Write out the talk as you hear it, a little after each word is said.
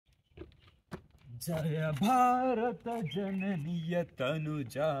ಜಯ ಭಾರತ ಜನನಿಯ ತನು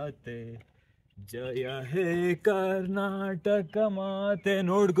ಜಾತೆ, ಜಯ ಹೇ ಕರ್ನಾಟಕ ಮಾತೆ.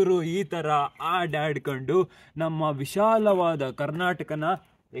 ನೋಡ್ಗುರು, ಈ ಥರ ಆಡ್ಕೊಂಡು ನಮ್ಮ ವಿಶಾಲವಾದ ಕರ್ನಾಟಕನ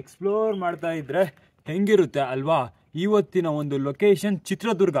ಎಕ್ಸ್ಪ್ಲೋರ್ ಮಾಡ್ತಾ ಇದ್ರೆ ಹೆಂಗಿರುತ್ತೆ ಅಲ್ವಾ. ಇವತ್ತಿನ ಒಂದು ಲೊಕೇಶನ್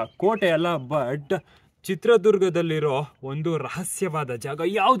ಚಿತ್ರದುರ್ಗ, ಕೋಟೆ ಅಲ್ಲ, ಬಟ್ ಚಿತ್ರದುರ್ಗದಲ್ಲಿರೋ ಒಂದು ರಹಸ್ಯವಾದ ಜಾಗ.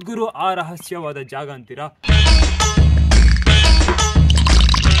 ಯಾವ್ದು ಗುರು ಆ ರಹಸ್ಯವಾದ ಜಾಗ ಅಂತೀರಾ?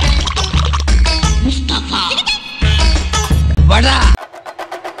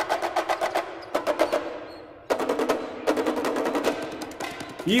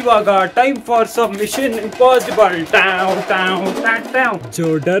 इवाग टाइम फॉर सब मिशन इम्पॉसिबल. जो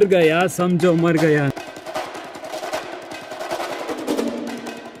डर गया समझो मर गया.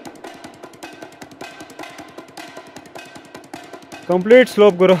 कंप्लीट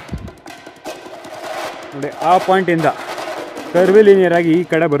स्लोप गुरु ನೋಡಿ. ಆ ಪಾಯಿಂಟ್ ಇಂದ ಕರ್ವಿಲಿನಿಯರ್ ಆಗಿ ಈ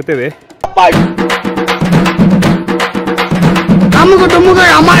ಕಡೆ ಬರ್ತೇವೆ.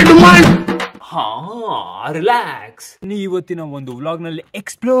 ರಿಲ್ಯಾಕ್ಸ್. ನೀ ಇವತ್ತಿನ ಒಂದು ವ್ಲಾಗ್ ನಲ್ಲಿ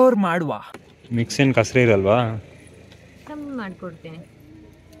ಎಕ್ಸ್ಪ್ಲೋರ್ ಮಾಡುವ. ಮಿಕ್ಸ್ ಏನ್ ಕಸರೆ ಇರಲ್ವಾ? ಕಮ್ಮಿ ಮಾಡ್ಕೊಡ್ತೀನಿ.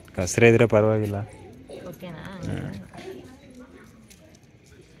 ಕಸರೆ ಇದ್ರೆ ಪರವಾಗಿಲ್ಲ. ಓಕೆನಾ?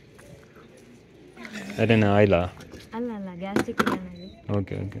 ಅದೇನಾ ಆಯಿಲ್? ಅಲ್ಲ ಅಲ್ಲ, ಗ್ಯಾಸ್ಟ್ರಿಕ್ ಇದೆ.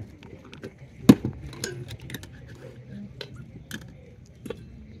 Okay okay.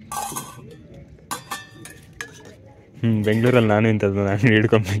 ಬೆಂಗಳೂರಲ್ಲಿ ನಾನು ಇಂಥದ್ದು ನಾನು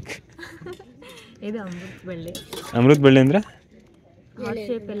ಹಿಡ್ಕೊಬೇಕು. ಇದು ಅಮೃತ ಬಳ್ಳಿ. ಅಮೃತ ಬಳ್ಳಿ ಅಂದ್ರೆ ಹಾರ್ಟ್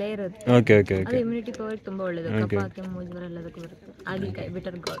ಶೇಪ್ ಎಲ್ಲ ಇರುತ್ತೆ. Okay okay okay. ಅದು ಇಮ್ಯುನಿಟಿ ಪವರ್ ತುಂಬಾ ಒಳ್ಳೆಯದು. ಕಫ ಕೆಮ್ಮು ಜ್ವರ ಎಲ್ಲದಕ್ಕೂ ಬರುತ್ತೆ. ಹಾಗಲಕಾಯಿ,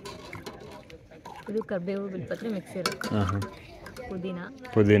 ಬಿಟರ್ ಗಾರ್ಡ್, ಇದು ಕರ್ಬೇವು, ಬಿಲ್ಪತ್ರೆ ಮಿಕ್ಸ್ ಇರುತ್ತೆ.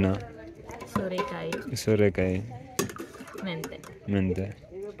 ಪುದೀನ, ಸೋರೆಕಾಯಿ, ಮೆಂತೆ.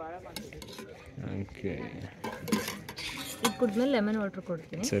 ಓಕೆ. ಇದು ಕುಡಿದ್ಮೇಲೆ ಲೆಮನ್ ವಾಟರ್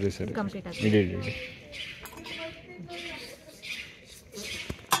ಕೊಡ್ತೀನಿ. ಸರಿ ಸರಿ, ಕಂಪ್ಲೀಟ್ ಆಗಿ.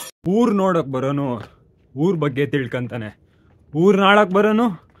 ಊರ್ ನೋಡಕ್ ಬರೋನು ಊರ್ ಬಗ್ಗೆ ತಿಳ್ಕೊಂತಾನೆ, ಊರ್ ನಾಳಕ್ ಬರೋನು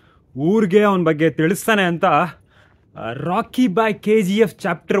ಊರ್ಗೆ ಅವನ ಬಗ್ಗೆ ತಿಳಿಸ್ತಾನೆ ಅಂತ ರಾಕಿ ಬಾಯ್ KGF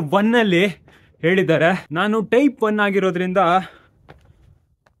ಚಾಪ್ಟರ್ 1 ಅಲ್ಲಿ ಹೇಳಿದ್ದಾರೆ. ನಾನು ಟೈಪ್ 1 ಆಗಿರೋದ್ರಿಂದ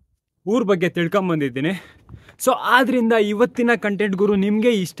ಊರ್ ಬಗ್ಗೆ ತಿಳ್ಕೊಂಬಂದಿದ್ದೀನಿ. ಸೊ ಆದ್ರಿಂದ ಇವತ್ತಿನ ಕಂಟೆಂಟ್ ಗುರು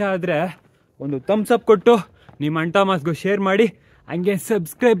ನಿಮಗೆ ಇಷ್ಟ ಆದರೆ ಒಂದು ಥಮ್ಸ್ ಅಪ್ ಕೊಟ್ಟು ನಿಮ್ಮ ಅಂಟ ಮಾಸ್ಗೂ ಶೇರ್ ಮಾಡಿ, ಹಂಗೆ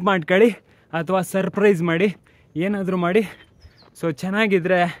ಸಬ್ಸ್ಕ್ರೈಬ್ ಮಾಡ್ಕೊಳ್ಳಿ ಅಥವಾ ಸರ್ಪ್ರೈಸ್ ಮಾಡಿ, ಏನಾದರೂ ಮಾಡಿ. ಸೊ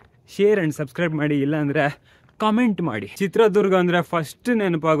ಚೆನ್ನಾಗಿದ್ರೆ ಶೇರ್ ಆ್ಯಂಡ್ ಸಬ್ಸ್ಕ್ರೈಬ್ ಮಾಡಿ, ಇಲ್ಲಾಂದರೆ ಕಾಮೆಂಟ್ ಮಾಡಿ. ಚಿತ್ರದುರ್ಗ ಅಂದರೆ ಫಸ್ಟ್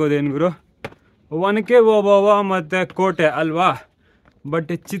ನೆನಪಾಗೋದೇನು ಗುರು? ಒನಕೆ ಓಬವ್ವ ಮತ್ತು ಕೋಟೆ ಅಲ್ವಾ.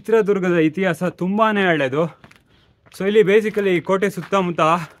 ಬಟ್ ಚಿತ್ರದುರ್ಗದ ಇತಿಹಾಸ ತುಂಬಾ ಹಳೆಯದು. ಸೊ ಇಲ್ಲಿ ಬೇಸಿಕಲಿ ಕೋಟೆ ಸುತ್ತಮುತ್ತ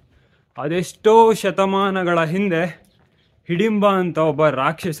ಅದೆಷ್ಟೋ ಶತಮಾನಗಳ ಹಿಂದೆ ಹಿಡಿಂಬ ಅಂತ ಒಬ್ಬ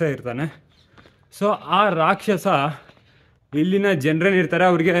ರಾಕ್ಷಸ ಇರ್ತಾನೆ. ಸೊ ಆ ರಾಕ್ಷಸ ಇಲ್ಲಿನ ಜನರೇನಿರ್ತಾರೆ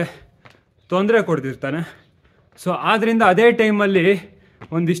ಅವ್ರಿಗೆ ತೊಂದರೆ ಕೊಡ್ತಿರ್ತಾನೆ. ಸೊ ಆದ್ದರಿಂದ ಅದೇ ಟೈಮಲ್ಲಿ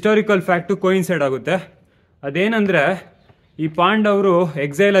ಒಂದು ಹಿಸ್ಟಾರಿಕಲ್ ಫ್ಯಾಕ್ಟು ಕೋಯಿನ್ಸೈಡ್ ಆಗುತ್ತೆ. ಅದೇನಂದರೆ ಈ ಪಾಂಡವರು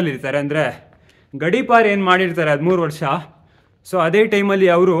ಎಕ್ಸೈಲಲ್ಲಿ ಇರ್ತಾರೆ, ಅಂದರೆ ಗಡೀಪಾರು ಏನು ಮಾಡಿರ್ತಾರೆ 13 ವರ್ಷ. ಸೊ ಅದೇ ಟೈಮಲ್ಲಿ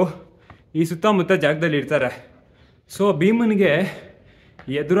ಅವರು ಈ ಸುತ್ತಮುತ್ತ ಜಾಗದಲ್ಲಿ ಇರ್ತಾರೆ. ಸೊ ಭೀಮನಿಗೆ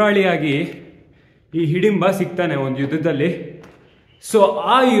ಎದುರಾಳಿಯಾಗಿ ಈ ಹಿಡಿಂಬ ಸಿಗ್ತಾನೆ ಒಂದು ಯುದ್ಧದಲ್ಲಿ. ಸೊ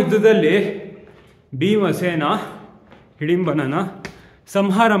ಆ ಯುದ್ಧದಲ್ಲಿ ಭೀಮಸೇನ ಹಿಡಿಂಬನನ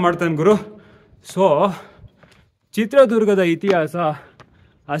ಸಂಹಾರ ಮಾಡ್ತಾನೆ ಗುರು. ಸೊ ಚಿತ್ರದುರ್ಗದ ಇತಿಹಾಸ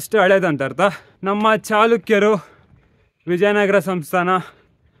ಅಷ್ಟು ಹಳೇದಂತ ಅರ್ಥ. ನಮ್ಮ ಚಾಲುಕ್ಯರು, ವಿಜಯನಗರ ಸಂಸ್ಥಾನ,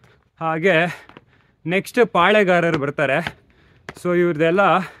 ಹಾಗೆ ನೆಕ್ಸ್ಟ್ ಪಾಳೆಗಾರರು ಬರ್ತಾರೆ. ಸೊ ಇವ್ರದ್ದೆಲ್ಲ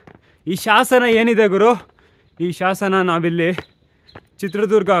ಈ ಶಾಸನ ಏನಿದೆ ಗುರು, ಈ ಶಾಸನ ನಾವಿಲ್ಲಿ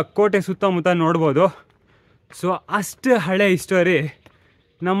ಚಿತ್ರದುರ್ಗ ಕೋಟೆ ಸುತ್ತಮುತ್ತ ನೋಡ್ಬೋದು. ಸೊ ಅಷ್ಟು ಹಳೆ ಹಿಸ್ಟರಿ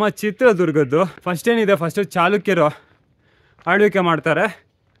ನಮ್ಮ ಚಿತ್ರದುರ್ಗದ್ದು. ಫಸ್ಟ್ ಏನಿದೆ, ಫಸ್ಟು ಚಾಲುಕ್ಯರು ಆಳ್ವಿಕೆ ಮಾಡ್ತಾರೆ,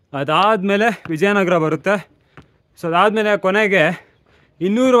 ಅದಾದಮೇಲೆ ವಿಜಯನಗರ ಬರುತ್ತೆ. ಸೊ ಅದಾದಮೇಲೆ ಕೊನೆಗೆ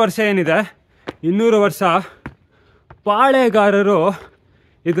 200 ವರ್ಷ ಏನಿದೆ, 200 ವರ್ಷ ಪಾಳೆಗಾರರು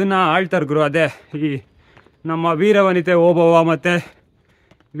ಇದನ್ನು ಆಳ್ತಾರೆ ಗುರು. ಅದೇ ಈ ನಮ್ಮ ವೀರವನಿತೆ ಓಬವ್ವ ಮತ್ತು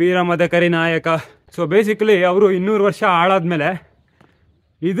ವೀರಮದಕರಿ ನಾಯಕ. ಸೊ ಬೇಸಿಕಲಿ ಅವರು 200 ವರ್ಷ ಆಳಾದ್ಮೇಲೆ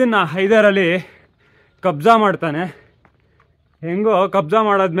ಇದನ್ನು ಹೈದರಲ್ಲಿ ಕಬ್ಜಾ ಮಾಡ್ತಾನೆ. ಹೆಂಗೋ ಕಬ್ಜಾ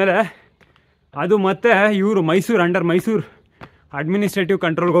ಮಾಡಾದ್ಮೇಲೆ ಅದು ಮತ್ತೆ ಇವರು ಮೈಸೂರು ಅಡ್ಮಿನಿಸ್ಟ್ರೇಟಿವ್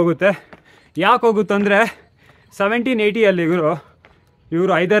ಕಂಟ್ರೋಲ್ಗೆ ಹೋಗುತ್ತೆ. ಯಾಕೆ ಹೋಗುತ್ತಂದರೆ 1780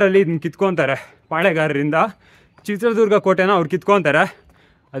 ಇವರು ಹೈದರಲ್ಲಿ ಇದನ್ನ ಕಿತ್ಕೊತಾರೆ ಪಾಳೆಗಾರರಿಂದ. ಚಿತ್ರದುರ್ಗ ಕೋಟೆನ ಅವ್ರು ಕಿತ್ಕೊತಾರೆ.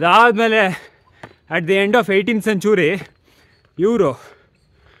 ಅದಾದಮೇಲೆ at the end of 18th century ಇವರು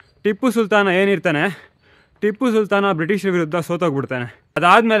ಟಿಪ್ಪು ಸುಲ್ತಾನ ಏನಿರ್ತಾನೆ, ಟಿಪ್ಪು ಸುಲ್ತಾನ ಬ್ರಿಟಿಷರ ವಿರುದ್ಧ ಸೋತೋಗ್ಬಿಡ್ತಾನೆ.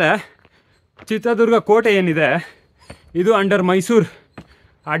 ಅದಾದಮೇಲೆ ಚಿತ್ರದುರ್ಗ ಕೋಟೆ ಏನಿದೆ ಇದು ಅಂಡರ್ ಮೈಸೂರು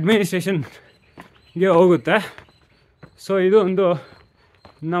ಅಡ್ಮಿನಿಸ್ಟ್ರೇಷನ್ಗೆ ಹೋಗುತ್ತೆ. ಸೊ ಇದು ಒಂದು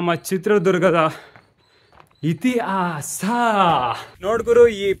ನಮ್ಮ ಚಿತ್ರದುರ್ಗದ ಇತಿಹಾಸ. ನೋಡ್ಗುರು,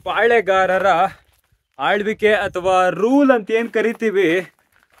 ಈ ಪಾಳೆಗಾರರ ಆಳ್ವಿಕೆ ಅಥವಾ ರೂಲ್ ಅಂತ ಏನು ಕರಿತೀವಿ,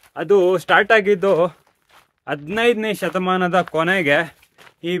 ಅದು ಸ್ಟಾರ್ಟ್ ಆಗಿದ್ದು 15ನೇ ಶತಮಾನದ ಕೊನೆಗೆ.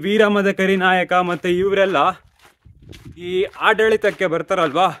 ಈ ವೀರಮದಕರಿ ನಾಯಕ ಮತ್ತು ಇವರೆಲ್ಲ ಈ ಆಡಳಿತಕ್ಕೆ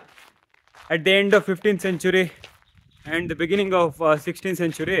ಬರ್ತಾರಲ್ವಾ, at the end of 15th century and the beginning of 16th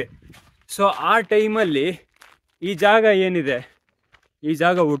century. So ಆ ಟೈಮಲ್ಲಿ ಈ ಜಾಗ ಏನಿದೆ, ಈ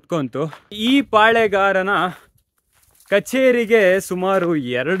ಜಾಗ ಹುಟ್ಕೊಂತು. ಈ ಪಾಳೆಗಾರನ ಕಚೇರಿಗೆ ಸುಮಾರು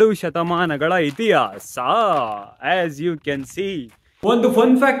 2 ಶತಮಾನಗಳ ಇತಿಹಾಸ, ಆಸ್ ಯು ಕ್ಯಾನ್ ಸಿ. ಒಂದು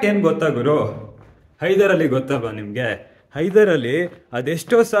ಫನ್ ಫ್ಯಾಕ್ಟ್ ಏನು ಗೊತ್ತಾ ಗುರು, ಹೈದರಲ್ಲಿ ಗೊತ್ತಲ್ವಾ ನಿಮಗೆ? ಹೈದರಲ್ಲಿ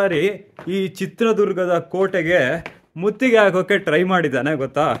ಅದೆಷ್ಟೋ ಸಾರಿ ಈ ಚಿತ್ರದುರ್ಗದ ಕೋಟೆಗೆ ಮುತ್ತಿಗೆ ಹಾಕೋಕೆ ಟ್ರೈ ಮಾಡಿದ್ದಾನೆ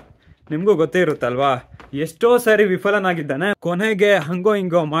ಗೊತ್ತಾ? ನಿಮಗೂ ಗೊತ್ತೇ ಇರುತ್ತಲ್ವಾ? ಎಷ್ಟೋ ಸಾರಿ ವಿಫಲನಾಗಿದ್ದಾನೆ. ಕೊನೆಗೆ ಹಂಗೋ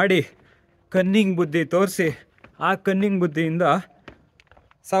ಹಿಂಗೋ ಮಾಡಿ ಕನ್ನಿಂಗ್ ಬುದ್ಧಿ ತೋರಿಸಿ, ಆ ಕನ್ನಿಂಗ್ ಬುದ್ಧಿಯಿಂದ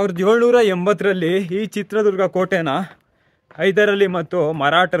 1780ರಲ್ಲಿ ಈ ಚಿತ್ರದುರ್ಗ ಕೋಟೆನ ಹೈದರಲ್ಲಿ ಮತ್ತು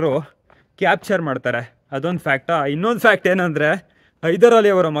ಮರಾಠರು ಕ್ಯಾಪ್ಚರ್ ಮಾಡ್ತಾರೆ. ಅದೊಂದು ಫ್ಯಾಕ್ಟಾ. ಇನ್ನೊಂದು ಫ್ಯಾಕ್ಟ್ ಏನಂದರೆ, ಹೈದರಾಲಿ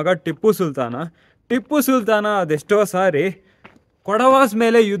ಅವರ ಮಗ ಟಿಪ್ಪು ಸುಲ್ತಾನ ಅದೆಷ್ಟೋ ಸಾರಿ ಕೊಡವಾಸ್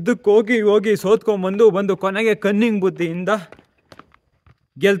ಮೇಲೆ ಯುದ್ಧಕ್ಕೆ ಹೋಗಿ ಸೋತ್ಕೊಂಡ್ಬಂದು ಕೊನೆಗೆ ಕನ್ನಿಂಗ್ ಬುದ್ಧಿಯಿಂದ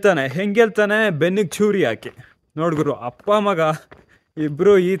ಗೆಲ್ತಾನೆ. ಹೆಂಗೆ ಗೆಲ್ತಾನೆ? ಬೆನ್ನಿಗೆ ಚೂರಿ ಹಾಕಿ. ನೋಡ್ಗುರು, ಅಪ್ಪ ಮಗ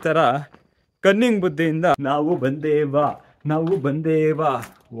ಇಬ್ಬರು ಈ ಥರ ಕನ್ನಿಂಗ್ ಬುದ್ಧಿಯಿಂದ ನಾವು ಬಂದೇವಾ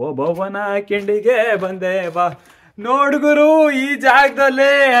ಓಬವ್ವನ ಕೆಂಡಿಗೆ ಬಂದೇವಾ. ನೋಡ್ಗುರು, ಈ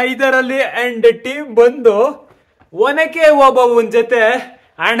ಜಾಗದಲ್ಲೇ ಹೈದರಲ್ಲಿ ಆ್ಯಂಡ್ ಟೀಮ್ ಬಂದು ಒನಕೆ ಓಬವ್ವನ ಜೊತೆ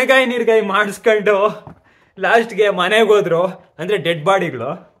ಅಣಗಾಯಿ ನೀರ್ಗಾಯಿ ಮಾಡಿಸ್ಕೊಂಡು ಲಾಸ್ಟ್ಗೆ ಮನೆಗೆ ಹೋದ್ರು. ಅಂದರೆ ಡೆಡ್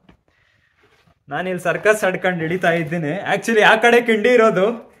ಬಾಡಿಗಳು. ನಾನಿಲ್ಲಿ ಸರ್ಕಸ್ ಆಡ್ಕೊಂಡು ಹಿಡಿತಾ ಇದ್ದೀನಿ. ಆ್ಯಕ್ಚುಲಿ ಆ ಕಡೆ ಕಿಂಡಿ ಇರೋದು,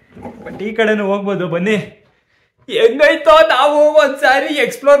 ಬಟ್ ಈ ಕಡೆನೂ ಹೋಗ್ಬೋದು. ಬನ್ನಿ, ಹೆಂಗೈತೋ ನಾವು ಒಂದ್ಸಾರಿ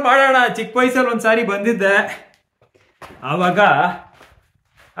ಎಕ್ಸ್ಪ್ಲೋರ್ ಮಾಡೋಣ. ಚಿಕ್ಕ ವಯಸ್ಸಲ್ಲಿ ಒಂದ್ಸಾರಿ ಬಂದಿದ್ದೆ, ಆವಾಗ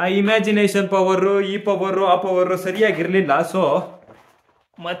ಆ ಇಮ್ಯಾಜಿನೇಷನ್ ಪವರು, ಈ ಪವರು, ಆ ಪವರು ಸರಿಯಾಗಿರಲಿಲ್ಲ. ಸೊ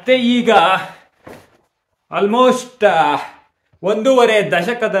ಮತ್ತೆ ಈಗ ಆಲ್ಮೋಸ್ಟ್ 1.5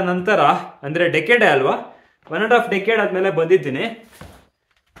 ದಶಕದ ನಂತರ, ಅಂದರೆ ಡೆಕೆಡೆ ಅಲ್ವಾ, 1.5 ಡೆಕೆಡ್ ಆದಮೇಲೆ ಬಂದಿದ್ದೀನಿ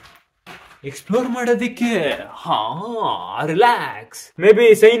ಎಕ್ಸ್ಪ್ಲೋರ್ ಮಾಡೋದಿಕ್ಕೆ. ರಿಲ್ಯಾಕ್ಸ್. ಮೇ ಬಿ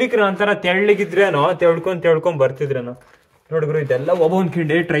ಸೈನಿಕರು ಒಂಥರ ತೆಳ್ಳಗಿದ್ರೇನೋ, ತೆಳ್ಕೊಂಡ್ ಬರ್ತಿದ್ರೇನೋ. ನೋಡಿದ್ರು, ಇದೆಲ್ಲ ಒಬ್ಬೊಂದು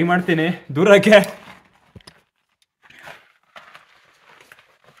ಕಿಂಡಿ ಟ್ರೈ ಮಾಡ್ತೀನಿ ದೂರಕ್ಕೆ.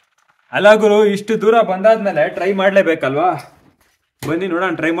 ಅಲ್ಲ ಗುರು, ಇಷ್ಟು ದೂರ ಬಂದಾದ್ಮೇಲೆ ಟ್ರೈ ಮಾಡಲೇಬೇಕಲ್ವಾ? ಬನ್ನಿ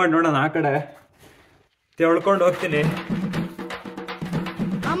ನೋಡೋಣ, ಟ್ರೈ ಮಾಡಿ ನೋಡೋಣ. ಆ ಕಡೆ ತೆಳ್ಕೊಂಡು ಹೋಗ್ತೀನಿ.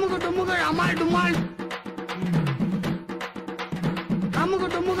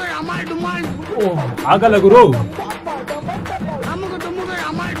 ಆಗಲ್ಲ ಗುರು,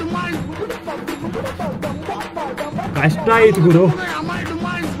 ಕಷ್ಟ ಆಯ್ತು ಗುರು.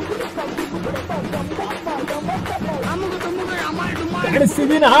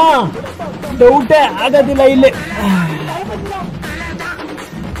 ಕಾಣಿಸ್ತಿದ್ದೀನ? ಡೌಟೇ ಆಗೋದಿಲ್ಲ ಇಲ್ಲಿ.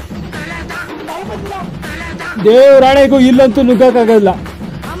 ದೇವರಾಣೆಗೂ ಇಲ್ಲಂತೂ ನುಗ್ಗಕ್ಕಾಗಲ್ಲ.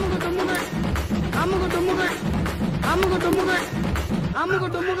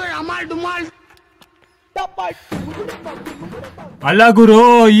 ಅಲ್ಲ ಗುರು,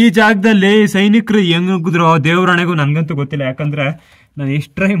 ಈ ಜಾಗದಲ್ಲಿ ಸೈನಿಕರು ಹೆಂಗ್ ನುಗ್ಗಿದ್ರು ದೇವರಾಣೆಗೂ ನನ್ಗಂತೂ ಗೊತ್ತಿಲ್ಲ. ಯಾಕಂದ್ರೆ ನಾನು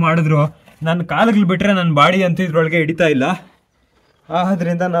ಎಷ್ಟು ಟ್ರೈ ಮಾಡಿದ್ರು ನನ್ನ ಕಾಲುಗಳು ಬಿಟ್ರೆ ನನ್ನ ಬಾಡಿ ಅಂತ ಇದ್ರೊಳಗೆ ಹಿಡಿತಾ ಇಲ್ಲ.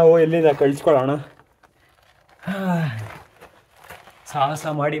 ಆದ್ರಿಂದ ನಾವು ಎಲ್ಲಿಂದ ಕಳಿಸ್ಕೊಳ್ಳೋಣ. ಸಾಹಸ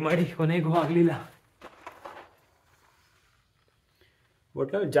ಮಾಡಿ ಕೊನೆಗೂ ಆಗಲಿಲ್ಲ.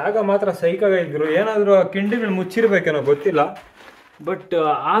 ಒಟ್ಟು ಜಾಗ ಮಾತ್ರ ಸೈಕಾಗಿದ್ರು. ಏನಾದರೂ ಕಿಂಡಿಗಳು ಮುಚ್ಚಿರ್ಬೇಕೇನೋ ಗೊತ್ತಿಲ್ಲ. ಬಟ್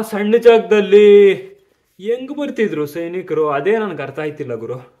ಆ ಸಣ್ಣ ಜಾಗದಲ್ಲಿ ಹೆಂಗ್ ಬರ್ತಿದ್ರು ಸೈನಿಕರು, ಅದೇ ನನಗೆ ಅರ್ಥ ಆಯ್ತಿಲ್ಲ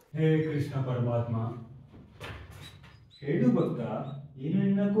ಗುರು. ಹೇ ಕೃಷ್ಣ ಪರಮಾತ್ಮ, ಹೇಳು ಭಕ್ತ,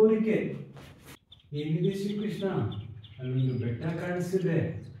 ಏನೆನ್ನ ಕೋರಿಕೆ? ಏನಿದೆ ಶ್ರೀಕೃಷ್ಣ? ಅಲ್ಲೊಂದು ಬೆಟ್ಟ ಕಾಣಿಸ್ತಿದೆ.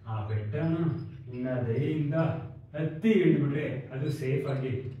 ಆ ಬೆಟ್ಟನ ನಿನ್ನ ದಯೆಯಿಂದ ಹತ್ತಿ ಇಳಿದ್ಬಿಟ್ರೆ ಅದು ಸೇಫ್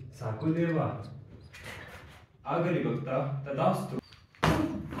ಆಗಿ ಸಾಕು ದೇವ. ಆಗಲಿ ಭಕ್ತ, ತದಾಸ್ತು.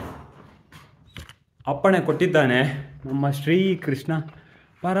 ಅಪ್ಪಣೆ ಕೊಟ್ಟಿದ್ದಾನೆ ನಮ್ಮ ಶ್ರೀ ಕೃಷ್ಣ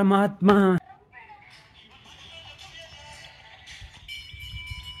ಪರಮಾತ್ಮ.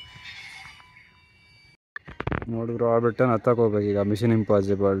 ನೋಡಿದ್ರು ಆ ಬೆಟ್ಟನ ಹತ್ತಕ್ಕೆ ಹೋಗ್ಬೇಕೀಗ. Mission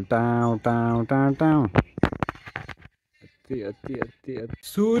impossible. ಹತ್ತಿ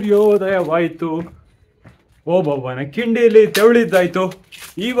ಸೂರ್ಯೋದಯವಾಯ್ತು. ಓಬವ್ವನ ಕಿಂಡಿಯಲ್ಲಿ ತೆವಳಿದ್ದಾಯ್ತು.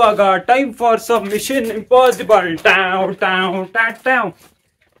 ಇವಾಗ time for some mission impossible.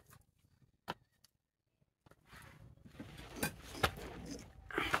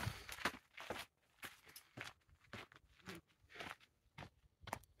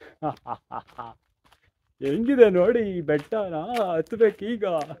 ಹೆಂಗಿದೆ ನೋಡಿ ಈ ಬೆಟ್ಟನ ಹತ್ಬೇಕೀಗ.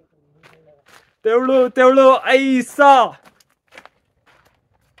 ತೆವಳು ಐಸಾ.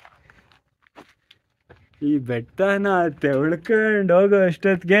 ಈ ಬೆಟ್ಟನ ತೆವಳ್ಕೊಂಡು ಹೋಗೋ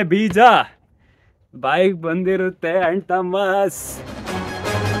ಅಷ್ಟೊತ್ತಿಗೆ ಬೀಜ ಬಾಯಿಗೆ ಬಂದಿರುತ್ತೆ ಅಂಡ್ ತಮ್ಮಸ್.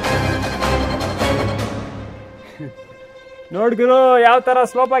 ನೋಡ್ಗುರು ಯಾವ ತರ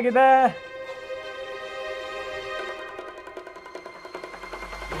ಸ್ಲೋಪ್ ಆಗಿದೆ.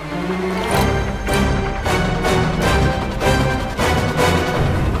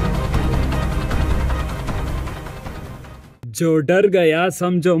 ಜೋ ಡರ್ ಗಯ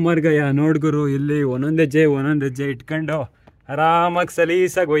ಸಮಜೋ ಮರ್ ಗಯ. ನೋಡ್ಗುರು ಇಲ್ಲಿ ಒಂದೊಂದ್ ಹೆಜ್ಜೆ ಇಟ್ಕೊಂಡು ಆರಾಮಾಗಿ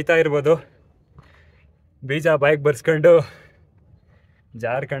ಸಲೀಸಾಗಿ ಹೋಯ್ತಾ ಇರ್ಬೋದು. ಬೀಜ ಬಾಯಿಗೆ ಬರ್ಸ್ಕೊಂಡು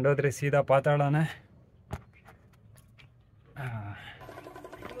ಜಾರ್ಕೊಂಡು ಹೋದ್ರೆ ಸೀದಾ ಪಾತಾಳನೆ.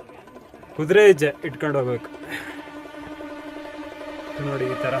 ಕುದುರೆ ಹೆಜ್ಜೆ ಇಟ್ಕೊಂಡು ಹೋಗ್ಬೇಕು ನೋಡಿ.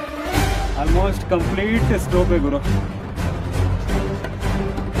 ಈ ತರ ಆಲ್ಮೋಸ್ಟ್ ಕಂಪ್ಲೀಟ್ ಸ್ಲೋಪೇ ಗುರು.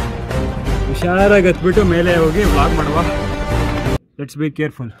 ಹುಷಾರಾಗಿ ಹತ್ಬಿಟ್ಟು ಮೇಲೆ ಹೋಗಿ ವ್ಲಾಗ್ ಮಾಡುವ. Let's be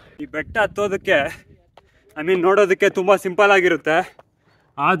careful. ಈ ಬೆಟ್ಟ ಹತ್ತೋದಕ್ಕೆ ನೋಡೋದಕ್ಕೆ ತುಂಬ ಸಿಂಪಲ್ ಆಗಿರುತ್ತೆ.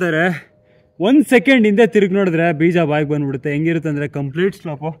 ಆದರೆ 1 ಸೆಕೆಂಡ್ ಹಿಂದೆ ತಿರುಗಿ ನೋಡಿದ್ರೆ ಬೀಜ ಬಾಯಿಗೆ ಬಂದ್ಬಿಡುತ್ತೆ. ಹೆಂಗಿರುತ್ತೆ ಅಂದರೆ complete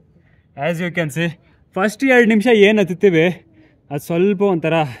slope. As you can see first 2 ನಿಮಿಷ ಏನು ಹತ್ತುತ್ತೀವಿ ಅದು ಸ್ವಲ್ಪ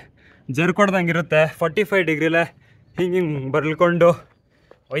ಒಂಥರ ಜರ್ಕೊಡ್ದಂಗಿರುತ್ತೆ. 45 ಡಿಗ್ರಿಲೇ ಹಿಂಗೆ ಬರ್ಲ್ಕೊಂಡು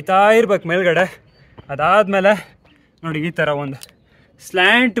ಹೋಯ್ತಾ ಇರ್ಬೇಕು ಮೇಲ್ಗಡೆ. ಅದಾದಮೇಲೆ ನೋಡಿ ಈ ಥರ ಒಂದು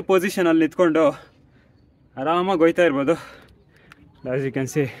ಸ್ಲ್ಯಾಂಟ್ ಪೊಸಿಷನಲ್ಲಿ ನಿಂತ್ಕೊಂಡು ಆರಾಮಾಗಿ ಹೋಯ್ತಾ ಇರ್ಬೋದು. ಆ್ಯಸ್ ಯು ಕ್ಯಾನ್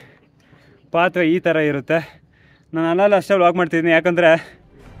ಸಿ ಪಾತ್ರೆ ಈ ಥರ ಇರುತ್ತೆ. ನಾನು ಅಲ್ಲೆಲ್ಲ ಅಷ್ಟೇ ವ್ಲಾಗ್ ಮಾಡ್ತಿದ್ದೀನಿ, ಯಾಕಂದರೆ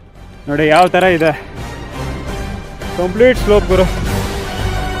ನೋಡಿ ಯಾವ ಥರ ಇದೆ. ಕಂಪ್ಲೀಟ್ ಸ್ಲೋಪ್ ಗುರು.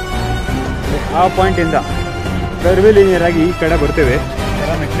 ಆ ಪಾಯಿಂಟಿಂದ ಕರ್ವಿಲಿನಿಯರ್ ಆಗಿ ಈ ಕಡೆ ಬರ್ತೀವಿ.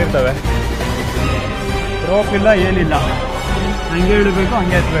 ಎಲ್ಲ ಮೆಟ್ಟಿರ್ತವೆ, ರೋಪ್ ಇಲ್ಲ ಏನಿಲ್ಲ, ಹಂಗೆ ಇಡಬೇಕು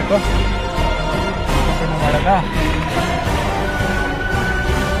ಹಂಗೆ ಹತ್ಬೇಕು. ಮಾಡೋದಾ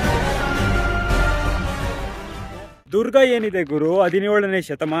ದುರ್ಗ ಏನಿದೆ ಗುರು 17ನೇ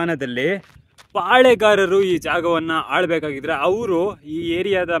ಶತಮಾನದಲ್ಲಿ ಪಾಳೆಗಾರರು ಈ ಜಾಗವನ್ನು ಆಳ್ಬೇಕಾಗಿದ್ರೆ ಅವರು ಈ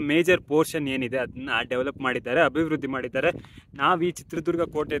ಏರಿಯಾದ ಮೇಜರ್ ಪೋರ್ಷನ್ ಏನಿದೆ ಅದನ್ನ ಡೆವಲಪ್ ಮಾಡಿದ್ದಾರೆ, ಅಭಿವೃದ್ಧಿ ಮಾಡಿದ್ದಾರೆ. ನಾವು ಈ ಚಿತ್ರದುರ್ಗ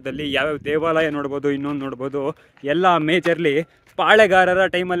ಕೋಟೆಯಲ್ಲಿ ಯಾವ್ಯಾವ ದೇವಾಲಯ ನೋಡ್ಬೋದು, ಇನ್ನೊಂದು ನೋಡ್ಬೋದು, ಎಲ್ಲ ಮೇಜರ್ಲಿ ಪಾಳೆಗಾರರ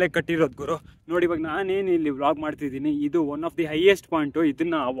ಟೈಮಲ್ಲೇ ಕಟ್ಟಿರೋದು ಗುರು. ನೋಡಿ ಇವಾಗ ನಾನೇನು ಇಲ್ಲಿ ವ್ಲಾಗ್ ಮಾಡ್ತಿದ್ದೀನಿ, ಇದು one of the highest point.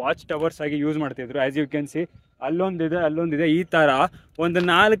 ಇದನ್ನು ವಾಚ್ ಟವರ್ಸ್ ಆಗಿ ಯೂಸ್ ಮಾಡ್ತಿದ್ರು. As you can see ಅಲ್ಲೊಂದಿದೆ. ಈ ಥರ ಒಂದು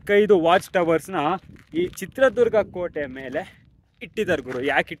 4-5 ವಾಚ್ ಟವರ್ಸ್ನ ಈ ಚಿತ್ರದುರ್ಗ ಕೋಟೆ ಮೇಲೆ ಇಟ್ಟಿದ್ದಾರೆ ಗುರು.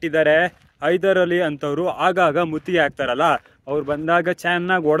 ಯಾಕೆ ಇಟ್ಟಿದ್ದಾರೆ? ಹೈದರ್ ಅಲಿ ಅಂತವರು ಆಗಾಗ ಮುತ್ತಿಗೆ ಹಾಕ್ತಾರಲ್ಲ, ಅವ್ರು ಬಂದಾಗ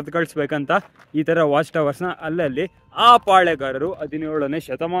ಚೆನ್ನಾಗಿ ಹೊಡೆದು ಕಳಿಸ್ಬೇಕಂತ ಈ ಥರ ವಾಚ್ ಟವರ್ಸ್ನ ಅಲ್ಲಲ್ಲಿ ಆ ಪಾಳೆಗಾರರು 17ನೇ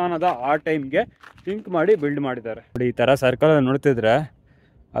ಶತಮಾನದ ಆ ಟೈಮ್ಗೆ ಥಿಂಕ್ ಮಾಡಿ ಬಿಲ್ಡ್ ಮಾಡಿದ್ದಾರೆ. ನೋಡಿ ಈ ಥರ ಸರ್ಕಲ್ ನೋಡ್ತಿದ್ರೆ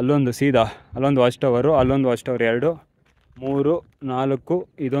ಅಲ್ಲೊಂದು ಸೀದಾ ಅಲ್ಲೊಂದು ವಾಚ್ ಟವರು, ಅಲ್ಲೊಂದು ವಾಚ್ ಟವರ್ 2, 3, 4,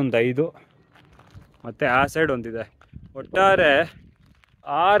 ಇದೊಂದು 5 ಮತ್ತು ಆ ಸೈಡ್ ಒಂದಿದೆ. ಒಟ್ಟಾರೆ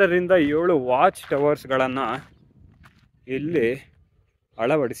 6ರಿಂದ 7 ವಾಚ್ ಟವರ್ಸ್ಗಳನ್ನು ಇಲ್ಲಿ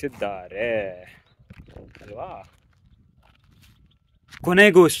ಅಳವಡಿಸಿದ್ದಾರೆ ಅಲ್ವಾ.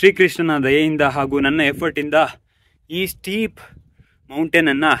 ಕೊನೆಗೂ ಶ್ರೀಕೃಷ್ಣನ ದಯೆಯಿಂದ ಹಾಗೂ ನನ್ನ ಎಫರ್ಟಿಂದ ಈ ಸ್ಟೀಪ್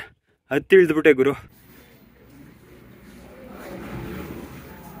ಮೌಂಟೇನನ್ನು ಹತ್ತಿಳಿದ್ಬಿಟ್ಟೆ ಗುರು.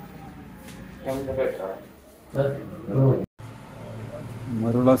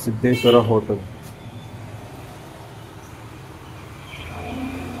 ಮರುಳ ಸಿದ್ದೇಶ್ವರ ಹೋಟೆಲ್.